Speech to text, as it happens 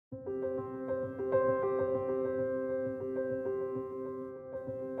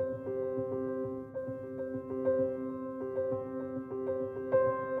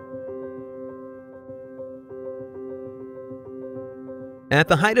At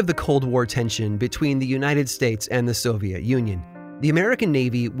the height of the Cold War tension between the United States and the Soviet Union, the American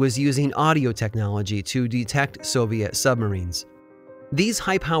Navy was using audio technology to detect Soviet submarines. These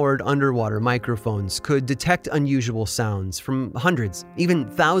high-powered underwater microphones could detect unusual sounds from hundreds, even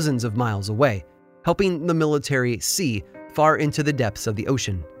thousands of miles away, helping the military see far into the depths of the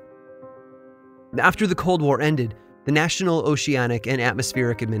ocean. After the Cold War ended, the National Oceanic and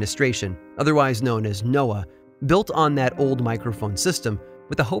Atmospheric Administration, otherwise known as NOAA, built on that old microphone system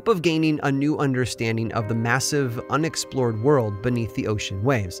with the hope of gaining a new understanding of the massive, unexplored world beneath the ocean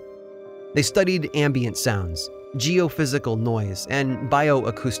waves. They studied ambient sounds, geophysical noise, and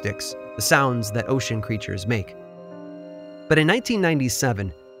bioacoustics, the sounds that ocean creatures make. But in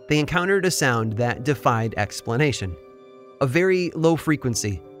 1997, they encountered a sound that defied explanation. A very low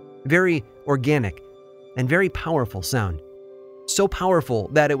frequency, very organic, and very powerful sound. So powerful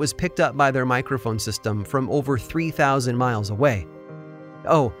that it was picked up by their microphone system from over 3,000 miles away.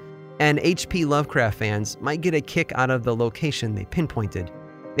 Oh, and H.P. Lovecraft fans might get a kick out of the location they pinpointed.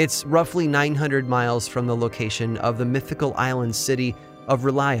 It's roughly 900 miles from the location of the mythical island city of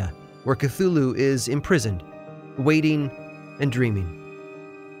Relaya, where Cthulhu is imprisoned, waiting and dreaming.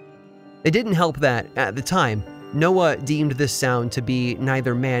 It didn't help that, at the time, NOAA deemed this sound to be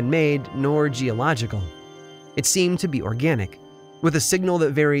neither man-made nor geological. It seemed to be organic, with a signal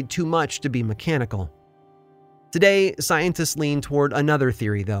that varied too much to be mechanical. Today, scientists lean toward another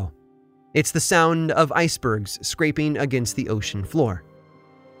theory, though. It's the sound of icebergs scraping against the ocean floor.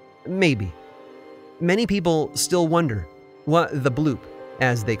 Maybe. Many people still wonder what the bloop,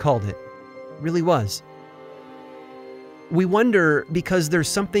 as they called it, really was. We wonder because there's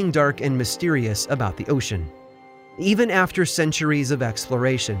something dark and mysterious about the ocean. Even after centuries of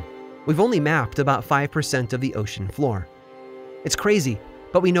exploration, we've only mapped about 5% of the ocean floor. It's crazy,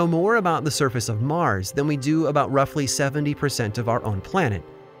 but we know more about the surface of Mars than we do about roughly 70% of our own planet.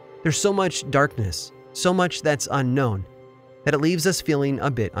 There's so much darkness, so much that's unknown, that it leaves us feeling a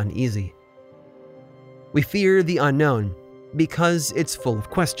bit uneasy. We fear the unknown because it's full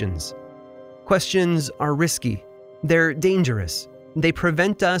of questions. Questions are risky, they're dangerous, they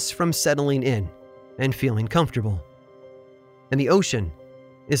prevent us from settling in and feeling comfortable. And the ocean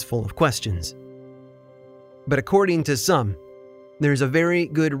is full of questions. But according to some, there's a very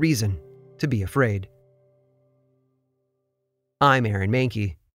good reason to be afraid. I'm Aaron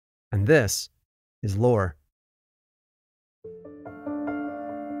Mahnke, and this is Lore.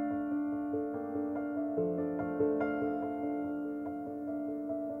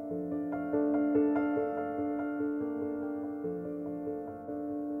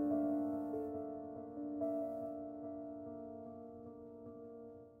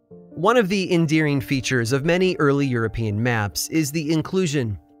 One of the endearing features of many early European maps is the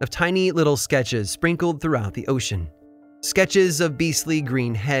inclusion of tiny little sketches sprinkled throughout the ocean. Sketches of beastly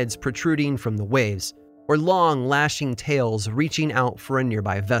green heads protruding from the waves, or long lashing tails reaching out for a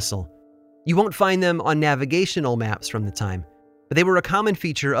nearby vessel. You won't find them on navigational maps from the time, but they were a common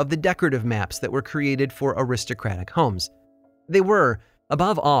feature of the decorative maps that were created for aristocratic homes. They were,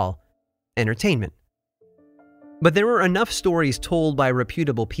 above all, entertainment. But there were enough stories told by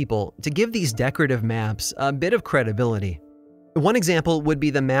reputable people to give these decorative maps a bit of credibility. One example would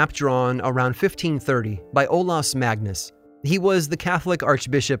be the map drawn around 1530 by Olaus Magnus. He was the Catholic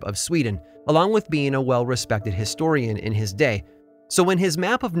Archbishop of Sweden, along with being a well-respected historian in his day. So when his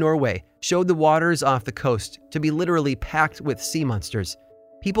map of Norway showed the waters off the coast to be literally packed with sea monsters,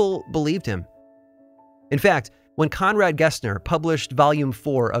 people believed him. In fact, when Conrad Gessner published Volume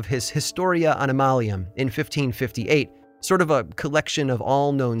 4 of his Historia Animalium in 1558, sort of a collection of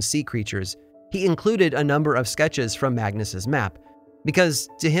all known sea creatures, he included a number of sketches from Magnus's map, because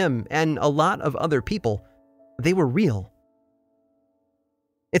to him and a lot of other people, they were real.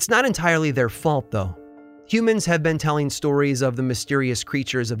 It's not entirely their fault, though. Humans have been telling stories of the mysterious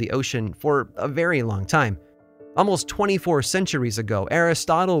creatures of the ocean for a very long time. Almost 24 centuries ago,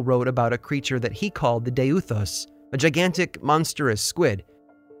 Aristotle wrote about a creature that he called the Deuthos, a gigantic, monstrous squid.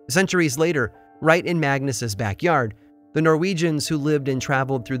 Centuries later, right in Magnus's backyard, the Norwegians who lived and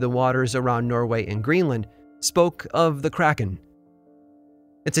traveled through the waters around Norway and Greenland spoke of the Kraken.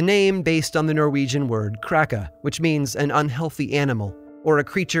 It's a name based on the Norwegian word kraka, which means an unhealthy animal, or a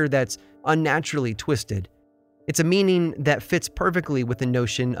creature that's unnaturally twisted. It's a meaning that fits perfectly with the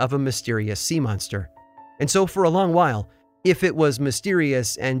notion of a mysterious sea monster. And so for a long while, if it was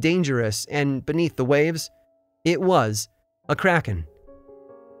mysterious and dangerous and beneath the waves, it was a kraken.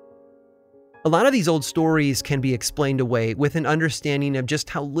 A lot of these old stories can be explained away with an understanding of just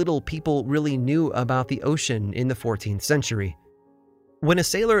how little people really knew about the ocean in the 14th century. When a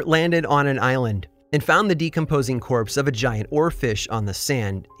sailor landed on an island, and found the decomposing corpse of a giant oarfish on the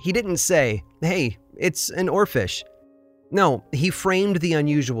sand, he didn't say, "Hey, it's an oarfish." No, he framed the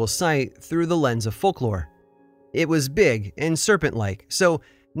unusual sight through the lens of folklore. It was big and serpent-like, so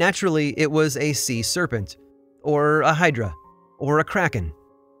naturally it was a sea serpent, or a hydra, or a kraken.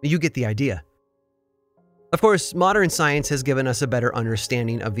 You get the idea. Of course, modern science has given us a better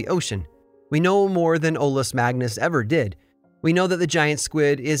understanding of the ocean. We know more than Olaus Magnus ever did. We know that the giant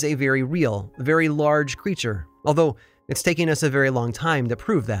squid is a very real, very large creature, although it's taken us a very long time to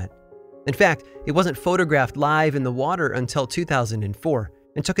prove that. In fact, it wasn't photographed live in the water until 2004,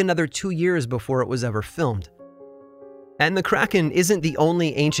 and took another 2 years before it was ever filmed. And the kraken isn't the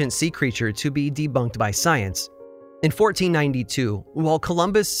only ancient sea creature to be debunked by science. In 1492, while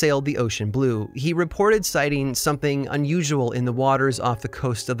Columbus sailed the ocean blue, he reported sighting something unusual in the waters off the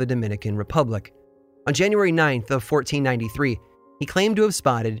coast of the Dominican Republic. On January 9th of 1493, he claimed to have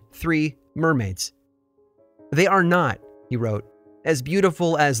spotted 3 mermaids. "They are not," he wrote, "as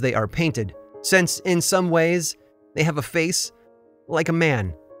beautiful as they are painted, since in some ways they have a face like a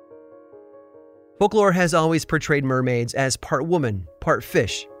man." Folklore has always portrayed mermaids as part woman, part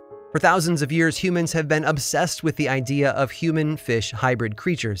fish. For thousands of years, humans have been obsessed with the idea of human-fish hybrid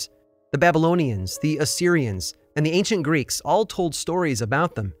creatures. The Babylonians, the Assyrians, and the ancient Greeks all told stories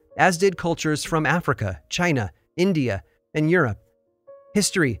about them, as did cultures from Africa, China, India, and Europe.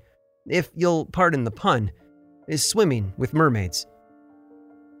 History, if you'll pardon the pun, is swimming with mermaids.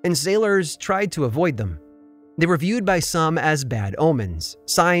 And sailors tried to avoid them. They were viewed by some as bad omens,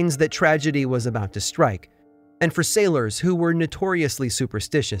 signs that tragedy was about to strike. And for sailors who were notoriously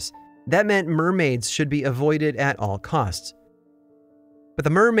superstitious, that meant mermaids should be avoided at all costs. But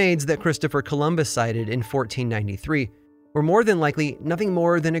the mermaids that Christopher Columbus sighted in 1493 were more than likely nothing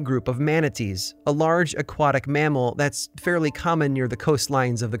more than a group of manatees, a large aquatic mammal that's fairly common near the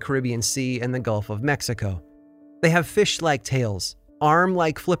coastlines of the Caribbean Sea and the Gulf of Mexico. They have fish-like tails,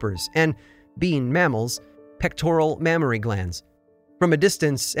 arm-like flippers, and, being mammals, pectoral mammary glands. From a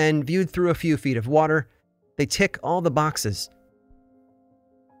distance and viewed through a few feet of water, they tick all the boxes.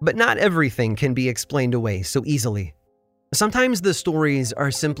 But not everything can be explained away so easily. Sometimes the stories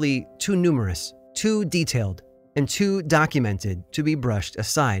are simply too numerous, too detailed, and too documented to be brushed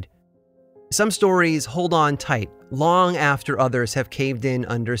aside. Some stories hold on tight long after others have caved in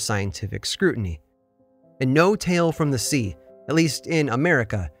under scientific scrutiny. And no tale from the sea, at least in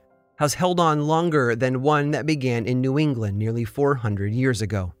America, has held on longer than one that began in New England nearly 400 years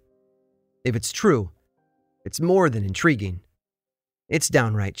ago. If it's true, it's more than intriguing. It's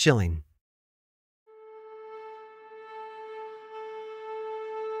downright chilling.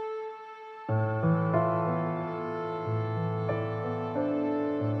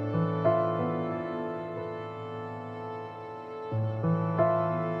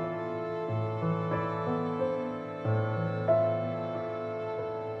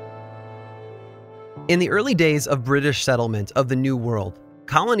 In the early days of British settlement of the New World,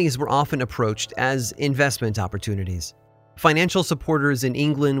 colonies were often approached as investment opportunities. Financial supporters in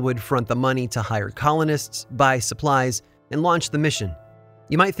England would front the money to hire colonists, buy supplies, and launch the mission.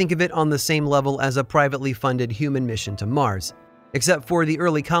 You might think of it on the same level as a privately funded human mission to Mars, except for the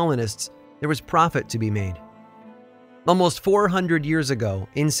early colonists, there was profit to be made. Almost 400 years ago,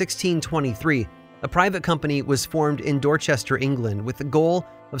 in 1623, a private company was formed in Dorchester, England, with the goal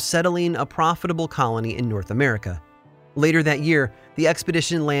of settling a profitable colony in North America. Later that year, the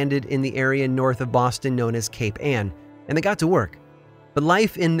expedition landed in the area north of Boston known as Cape Ann, and they got to work. But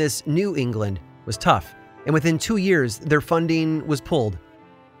life in this New England was tough, and within 2 years, their funding was pulled.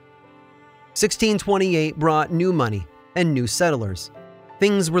 1628 brought new money and new settlers.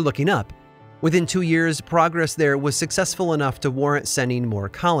 Things were looking up. Within 2 years, progress there was successful enough to warrant sending more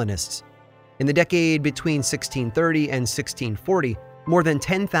colonists. In the decade between 1630 and 1640, more than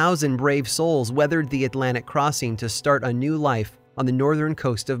 10,000 brave souls weathered the Atlantic crossing to start a new life on the northern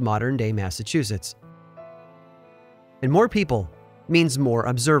coast of modern-day Massachusetts. And more people means more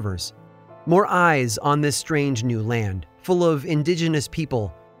observers, more eyes on this strange new land, full of indigenous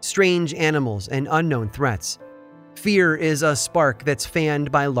people, strange animals, and unknown threats. Fear is a spark that's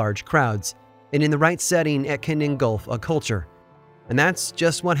fanned by large crowds, and in the right setting, it can engulf a culture. And that's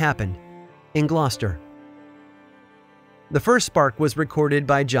just what happened in Gloucester. The first spark was recorded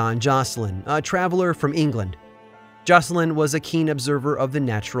by John Jocelyn, a traveler from England. Jocelyn was a keen observer of the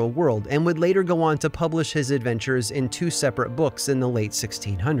natural world and would later go on to publish his adventures in 2 separate books in the late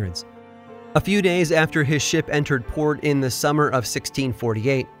 1600s. A few days after his ship entered port in the summer of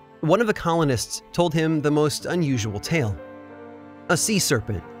 1648, one of the colonists told him the most unusual tale. A sea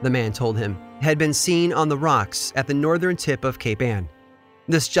serpent, the man told him, had been seen on the rocks at the northern tip of Cape Ann.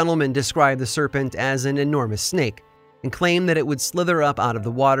 This gentleman described the serpent as an enormous snake and claimed that it would slither up out of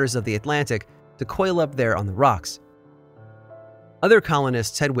the waters of the Atlantic to coil up there on the rocks. Other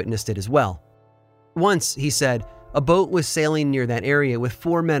colonists had witnessed it as well. Once, he said, a boat was sailing near that area with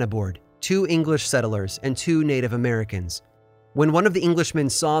 4 men aboard, 2 English settlers and 2 Native Americans. When one of the Englishmen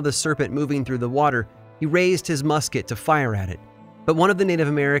saw the serpent moving through the water, he raised his musket to fire at it, but one of the Native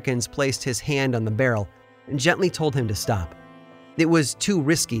Americans placed his hand on the barrel and gently told him to stop. It was too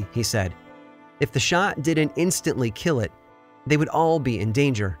risky, he said. If the shot didn't instantly kill it, they would all be in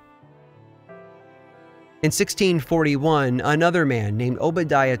danger. In 1641, another man named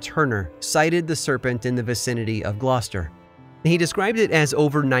Obadiah Turner sighted the serpent in the vicinity of Gloucester. He described it as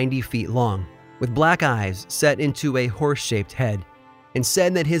over 90 feet long, with black eyes set into a horse-shaped head, and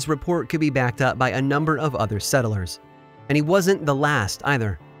said that his report could be backed up by a number of other settlers. And he wasn't the last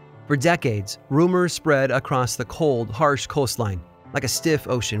either. For decades, rumors spread across the cold, harsh coastline, like a stiff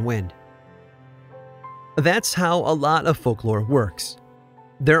ocean wind. That's how a lot of folklore works.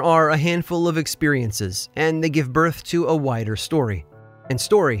 There are a handful of experiences, and they give birth to a wider story. And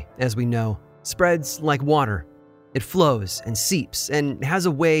story, as we know, spreads like water. It flows and seeps and has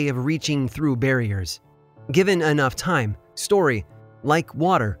a way of reaching through barriers. Given enough time, story, like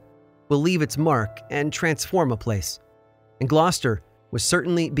water, will leave its mark and transform a place. And Gloucester was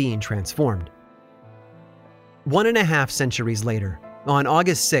certainly being transformed. 1.5 centuries later, on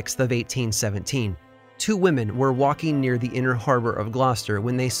August 6th of 1817, 2 women were walking near the inner harbor of Gloucester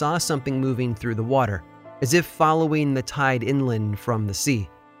when they saw something moving through the water, as if following the tide inland from the sea.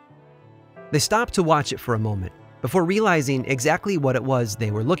 They stopped to watch it for a moment, before realizing exactly what it was they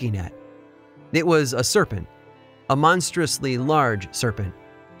were looking at. It was a serpent, a monstrously large serpent,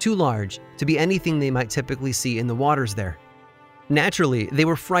 too large to be anything they might typically see in the waters there. Naturally, they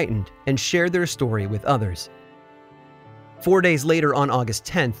were frightened and shared their story with others. 4 days later, on August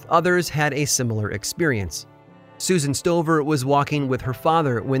 10th, others had a similar experience. Susan Stover was walking with her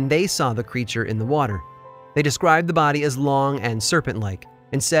father when they saw the creature in the water. They described the body as long and serpent-like,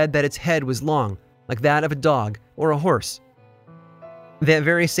 and said that its head was long, like that of a dog or a horse. That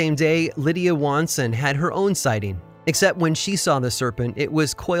very same day, Lydia Wanson had her own sighting, except when she saw the serpent, it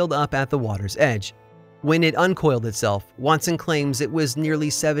was coiled up at the water's edge. When it uncoiled itself, Wanson claims it was nearly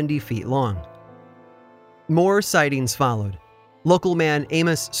 70 feet long. More sightings followed. Local man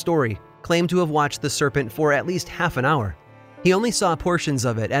Amos Story claimed to have watched the serpent for at least half an hour. He only saw portions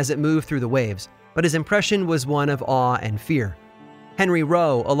of it as it moved through the waves, but his impression was one of awe and fear. Henry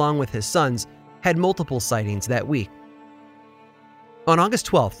Rowe, along with his sons, had multiple sightings that week. On August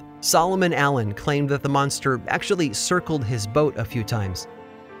 12th, Solomon Allen claimed that the monster actually circled his boat a few times.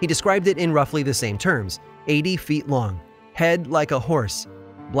 He described it in roughly the same terms: 80 feet long, head like a horse,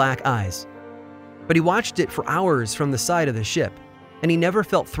 black eyes. But he watched it for hours from the side of the ship, and he never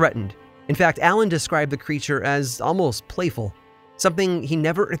felt threatened. In fact, Allen described the creature as almost playful, something he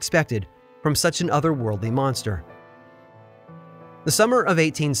never expected from such an otherworldly monster. The summer of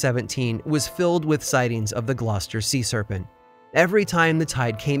 1817 was filled with sightings of the Gloucester sea serpent. Every time the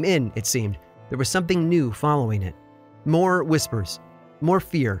tide came in, it seemed, there was something new following it. More whispers, more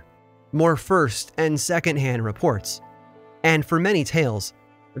fear, more first and second-hand reports. And for many tales,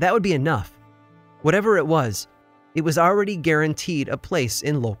 that would be enough. Whatever it was already guaranteed a place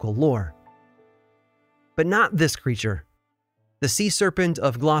in local lore. But not this creature. The sea serpent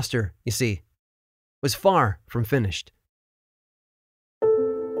of Gloucester, you see, was far from finished.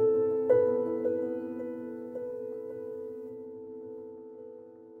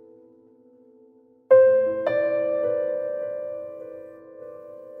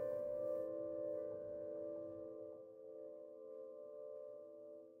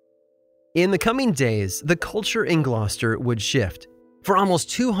 In the coming days, the culture in Gloucester would shift. For almost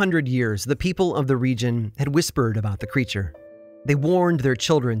 200 years, the people of the region had whispered about the creature. They warned their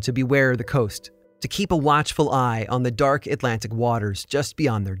children to beware the coast, to keep a watchful eye on the dark Atlantic waters just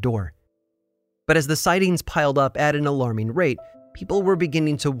beyond their door. But as the sightings piled up at an alarming rate, people were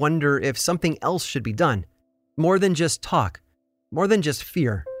beginning to wonder if something else should be done. More than just talk, more than just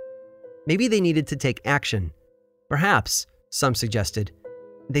fear. Maybe they needed to take action. Perhaps, some suggested,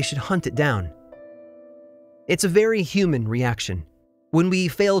 they should hunt it down. It's a very human reaction. When we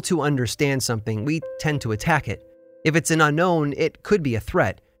fail to understand something, we tend to attack it. If it's an unknown, it could be a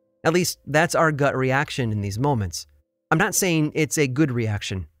threat. At least that's our gut reaction in these moments. I'm not saying it's a good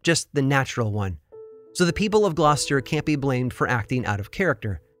reaction, just the natural one. So the people of Gloucester can't be blamed for acting out of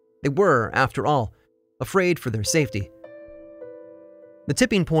character. They were, after all, afraid for their safety. The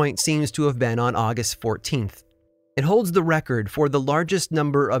tipping point seems to have been on August 14th. It holds the record for the largest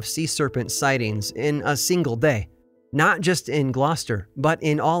number of sea serpent sightings in a single day. not just in Gloucester, but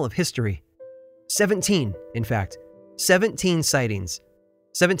in all of history. 17, in fact. 17 sightings.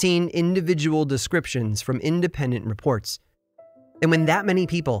 17 individual descriptions from independent reports. And when that many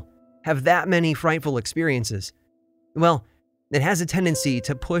people have that many frightful experiences, well, it has a tendency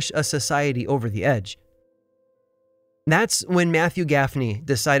to push a society over the edge. That's when Matthew Gaffney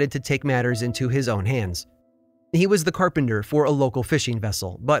decided to take matters into his own hands. He was the carpenter for a local fishing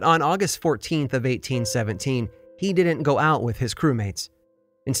vessel, but on August 14th of 1817, he didn't go out with his crewmates.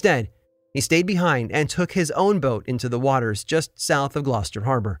 Instead, he stayed behind and took his own boat into the waters just south of Gloucester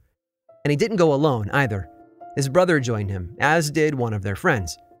Harbor. And he didn't go alone either. His brother joined him, as did one of their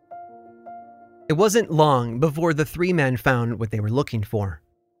friends. It wasn't long before the three men found what they were looking for.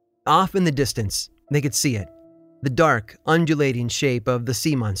 Off in the distance, they could see it. The dark, undulating shape of the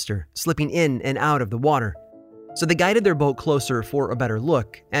sea monster slipping in and out of the water. So they guided their boat closer for a better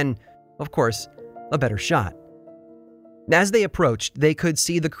look and, of course, a better shot. As they approached, they could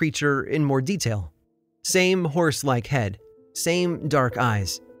see the creature in more detail. Same horse-like head, same dark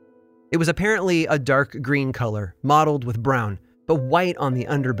eyes. It was apparently a dark green color, mottled with brown, but white on the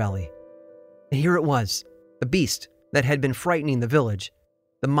underbelly. And here it was, the beast that had been frightening the village,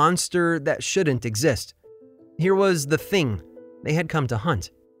 the monster that shouldn't exist. Here was the thing they had come to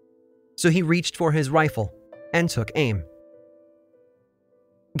hunt. So he reached for his rifle and took aim.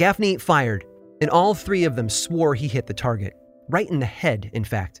 Gaffney fired, and all three of them swore he hit the target, right in the head, in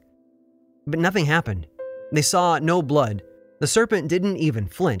fact. But nothing happened. They saw no blood. The serpent didn't even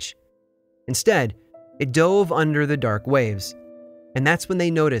flinch. Instead, it dove under the dark waves, and that's when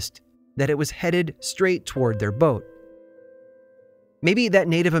they noticed that it was headed straight toward their boat. Maybe that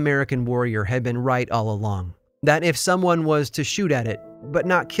Native American warrior had been right all along, that if someone was to shoot at it, but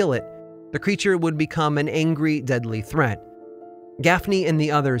not kill it, the creature would become an angry, deadly threat. Gaffney and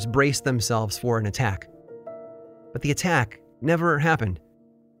the others braced themselves for an attack. But the attack never happened.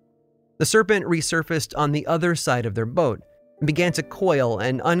 The serpent resurfaced on the other side of their boat and began to coil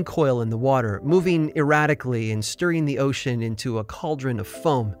and uncoil in the water, moving erratically and stirring the ocean into a cauldron of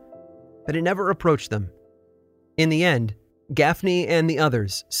foam. But it never approached them. In the end, Gaffney and the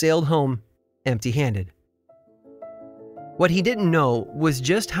others sailed home empty-handed. What he didn't know was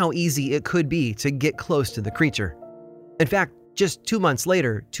just how easy it could be to get close to the creature. In fact, just 2 months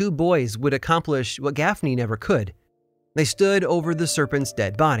later, two boys would accomplish what Gaffney never could. They stood over the serpent's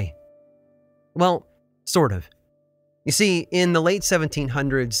dead body. Well, sort of. You see, in the late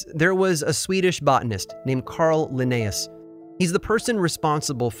 1700s, there was a Swedish botanist named Carl Linnaeus. He's the person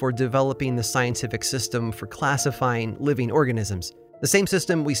responsible for developing the scientific system for classifying living organisms, the same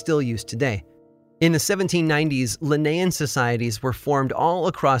system we still use today. In the 1790s, Linnaean societies were formed all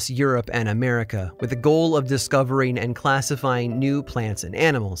across Europe and America with the goal of discovering and classifying new plants and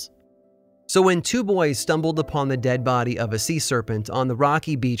animals. So when two boys stumbled upon the dead body of a sea serpent on the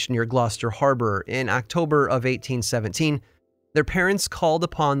rocky beach near Gloucester Harbor in October of 1817, their parents called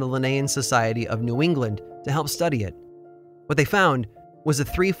upon the Linnaean Society of New England to help study it. What they found was a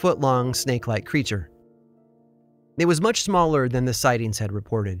 3-foot-long snake-like creature. It was much smaller than the sightings had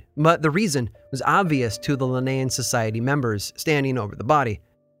reported, but the reason was obvious to the Linnaean Society members standing over the body.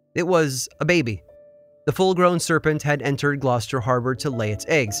 It was a baby. The full-grown serpent had entered Gloucester Harbor to lay its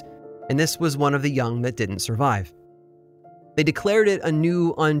eggs, and this was one of the young that didn't survive. They declared it a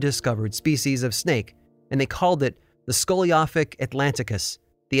new undiscovered species of snake, and they called it the Scoliophic atlanticus,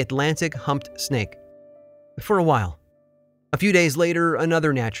 the Atlantic humped snake. For a while. A few days later,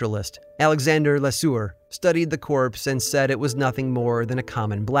 another naturalist, Alexander Lesueur, studied the corpse and said it was nothing more than a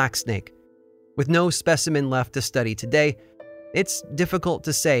common black snake. With no specimen left to study today, it's difficult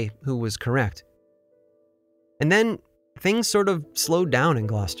to say who was correct. And then things sort of slowed down in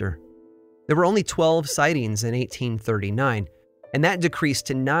Gloucester. There were only 12 sightings in 1839, and that decreased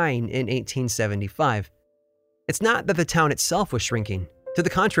to 9 in 1875. It's not that the town itself was shrinking. To the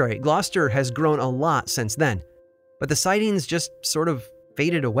contrary, Gloucester has grown a lot since then. But the sightings just sort of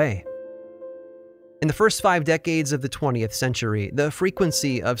faded away. In the first 5 decades of the 20th century, the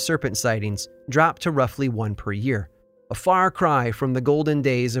frequency of serpent sightings dropped to roughly 1 per year, a far cry from the golden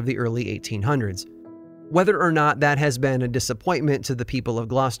days of the early 1800s. Whether or not that has been a disappointment to the people of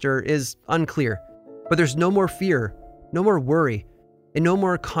Gloucester is unclear, but there's no more fear, no more worry, and no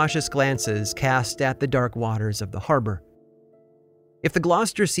more cautious glances cast at the dark waters of the harbor. If the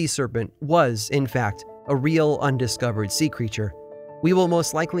Gloucester sea serpent was, in fact, a real undiscovered sea creature, we will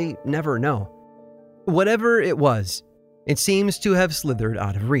most likely never know. Whatever it was, it seems to have slithered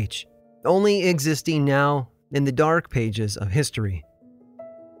out of reach, only existing now in the dark pages of history.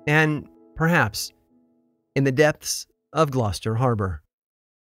 And perhaps in the depths of Gloucester Harbor.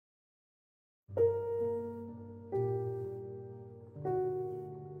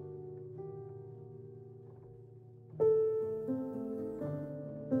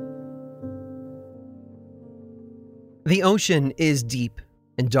 The ocean is deep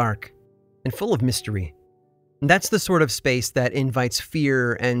and dark and full of mystery. That's the sort of space that invites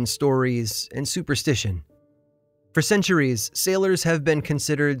fear and stories and superstition. For centuries, sailors have been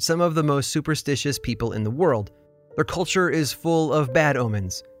considered some of the most superstitious people in the world. Their culture is full of bad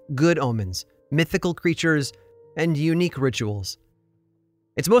omens, good omens, mythical creatures, and unique rituals.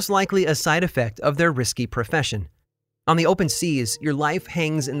 It's most likely a side effect of their risky profession. On the open seas, your life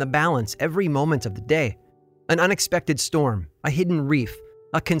hangs in the balance every moment of the day. An unexpected storm, a hidden reef,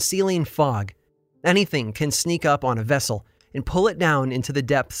 a concealing fog. Anything can sneak up on a vessel and pull it down into the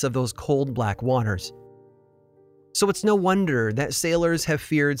depths of those cold black waters. So it's no wonder that sailors have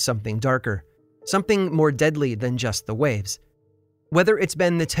feared something darker, something more deadly than just the waves. Whether it's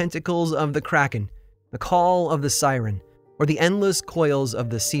been the tentacles of the kraken, the call of the siren, or the endless coils of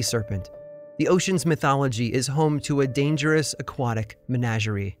the sea serpent, the ocean's mythology is home to a dangerous aquatic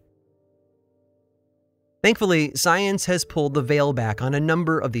menagerie. Thankfully, science has pulled the veil back on a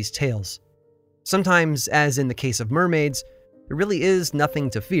number of these tales. Sometimes, as in the case of mermaids, there really is nothing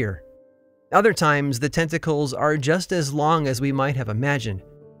to fear. Other times, the tentacles are just as long as we might have imagined,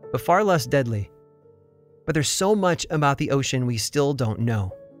 but far less deadly. But there's so much about the ocean we still don't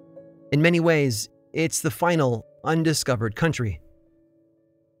know. In many ways, it's the final, undiscovered country.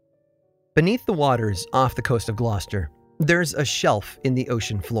 Beneath the waters off the coast of Gloucester, there's a shelf in the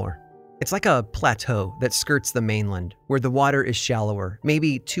ocean floor. It's like a plateau that skirts the mainland, where the water is shallower,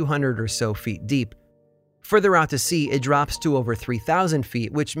 maybe 200 or so feet deep. Further out to sea, it drops to over 3,000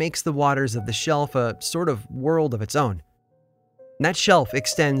 feet, which makes the waters of the shelf a sort of world of its own. And that shelf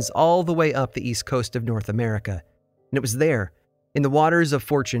extends all the way up the east coast of North America, and it was there, in the waters of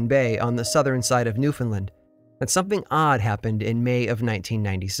Fortune Bay on the southern side of Newfoundland, that something odd happened in May of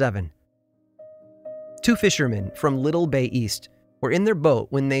 1997. Two fishermen from Little Bay East were in their boat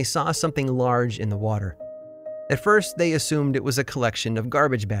when they saw something large in the water. At first, they assumed it was a collection of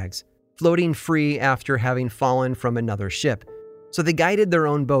garbage bags, floating free after having fallen from another ship, so they guided their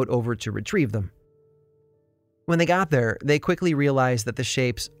own boat over to retrieve them. When they got there, they quickly realized that the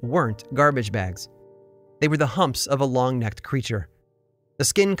shapes weren't garbage bags. They were the humps of a long-necked creature. The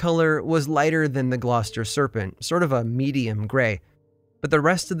skin color was lighter than the Gloucester serpent, sort of a medium gray, but the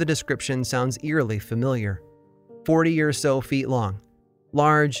rest of the description sounds eerily familiar. 40 or so feet long,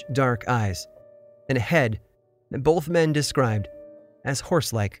 large, dark eyes, and a head that both men described as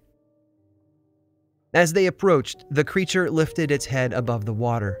horse-like. As they approached, the creature lifted its head above the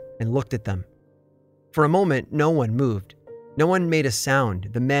water and looked at them. For a moment, no one moved. No one made a sound,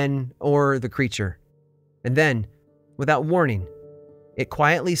 the men or the creature. And then, without warning, it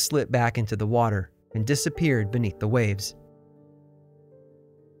quietly slipped back into the water and disappeared beneath the waves.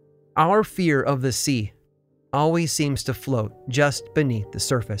 Our fear of the sea always seems to float just beneath the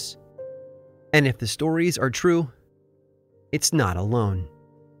surface. And if the stories are true, it's not alone.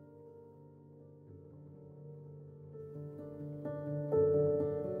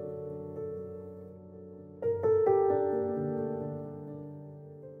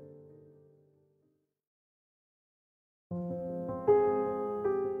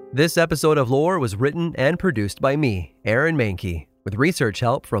 This episode of Lore was written and produced by me, Aaron Mahnke, with research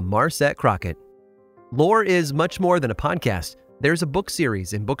help from Marset Crockett. Lore is much more than a podcast. There's a book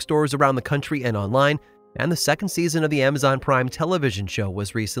series in bookstores around the country and online, and the second season of the Amazon Prime television show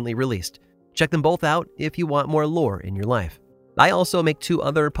was recently released. Check them both out if you want more lore in your life. I also make two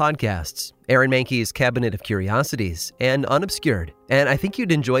other podcasts, Aaron Mahnke's Cabinet of Curiosities and Unobscured, and I think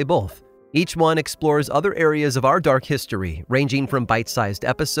you'd enjoy both. Each one explores other areas of our dark history, ranging from bite-sized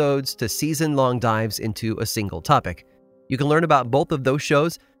episodes to season-long dives into a single topic. You can learn about both of those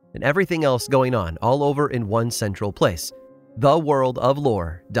shows and everything else going on all over in one central place,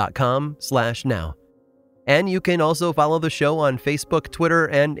 theworldoflore.com/now. And you can also follow the show on Facebook, Twitter,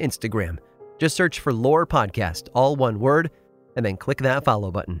 and Instagram. Just search for Lore Podcast, all one word, and then click that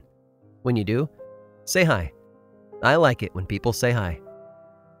follow button. When you do, say hi. I like it when people say hi.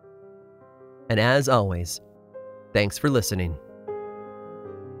 And as always, thanks for listening.